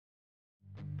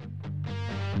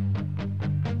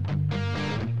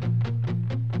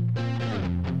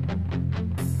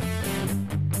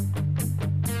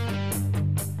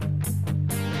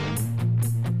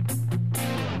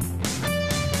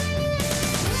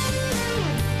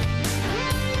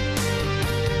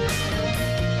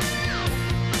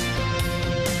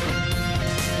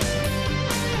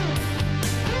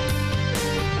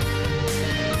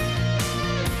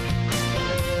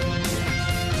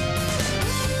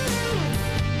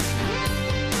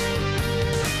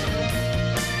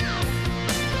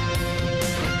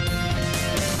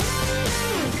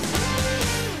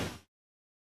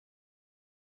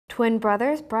Twin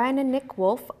brothers Brian and Nick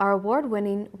Wolfe are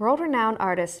award-winning, world-renowned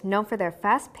artists known for their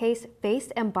fast-paced face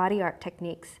and body art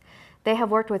techniques. They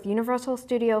have worked with Universal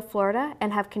Studio Florida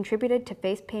and have contributed to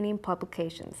face painting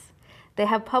publications. They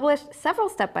have published several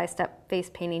step-by-step face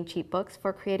painting cheat books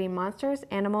for creating monsters,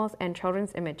 animals, and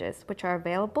children's images, which are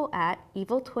available at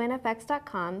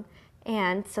eviltwinfx.com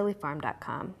and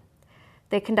sillyfarm.com.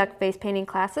 They conduct face painting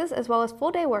classes as well as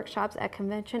full-day workshops at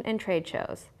convention and trade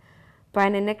shows.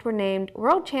 Brian and Nick were named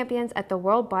world champions at the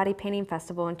World Body Painting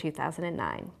Festival in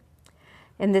 2009.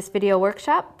 In this video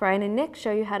workshop, Brian and Nick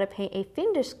show you how to paint a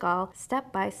fiendish skull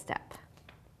step by step.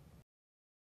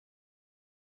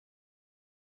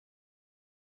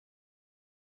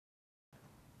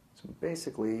 So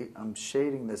basically, I'm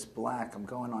shading this black. I'm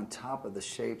going on top of the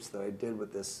shapes that I did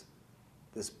with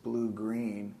this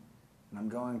blue-green, and I'm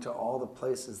going to all the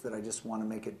places that I just want to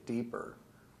make it deeper.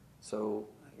 So,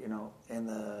 you know, in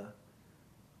the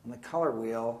color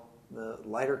wheel, the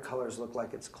lighter colors look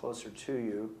like it's closer to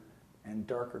you, and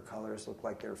darker colors look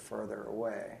like they're further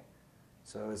away.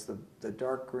 So as the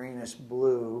dark greenish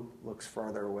blue looks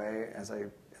farther away, as I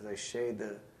shade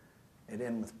it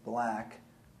in with black,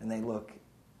 and they look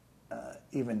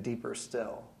even deeper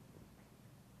still.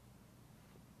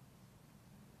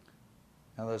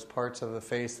 Now those parts of the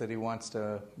face that he wants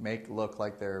to make look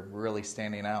like they're really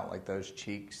standing out, like those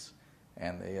cheeks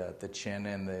and the chin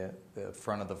and the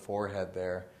front of the forehead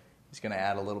there, he's going to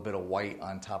add a little bit of white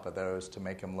on top of those to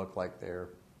make them look like they're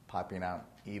popping out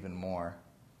even more.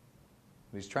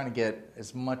 He's trying to get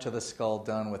as much of the skull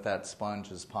done with that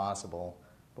sponge as possible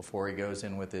before he goes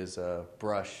in with his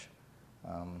brush.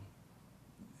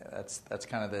 That's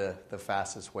kind of the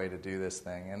fastest way to do this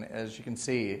thing. And as you can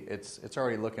see, it's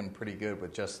already looking pretty good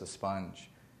with just the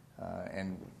sponge.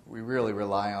 And we really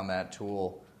rely on that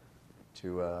tool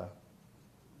to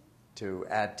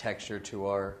add texture to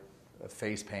our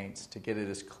face paints, to get it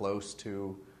as close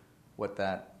to what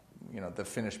that, the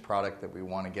finished product that we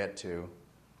want to get to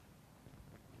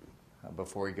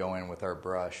before we go in with our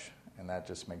brush. And that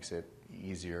just makes it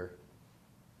easier.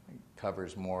 It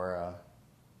covers more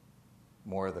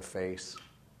of the face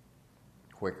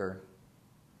quicker.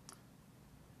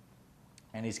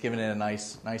 And he's given it a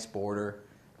nice border,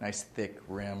 nice thick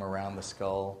rim around the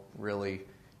skull, really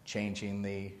changing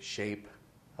the shape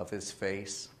of his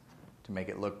face to make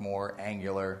it look more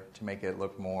angular, to make it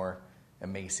look more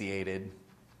emaciated,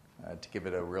 to give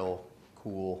it a real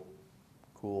cool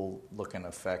looking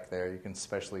effect there. You can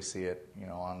especially see it,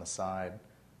 on the side.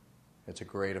 It's a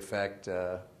great effect,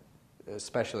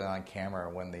 especially on camera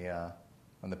when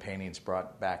the painting's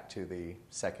brought back to the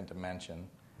second dimension.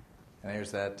 And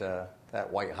there's that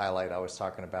white highlight I was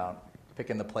talking about,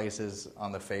 picking the places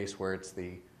on the face where it's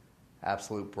the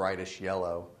absolute brightest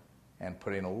yellow and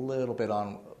putting a little bit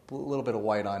of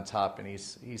white on top, and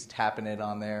he's tapping it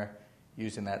on there,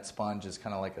 using that sponge as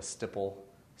kind of like a stipple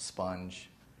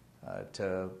sponge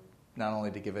to not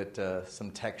only to give it some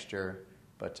texture,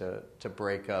 but to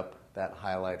break up that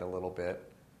highlight a little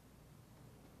bit,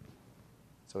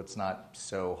 so it's not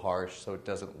so harsh, so it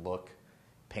doesn't look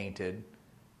painted.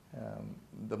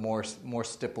 The more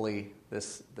stipply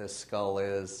this skull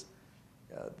is,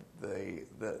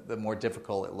 the more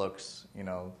difficult it looks.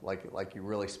 Like you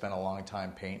really spent a long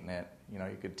time painting it.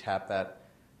 You could tap that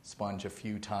sponge a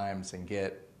few times and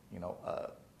get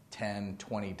 10,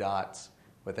 20 dots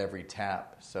with every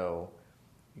tap. So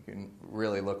you can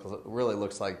really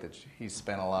looks like that he's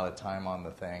spent a lot of time on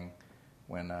the thing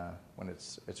when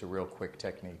it's a real quick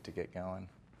technique to get going.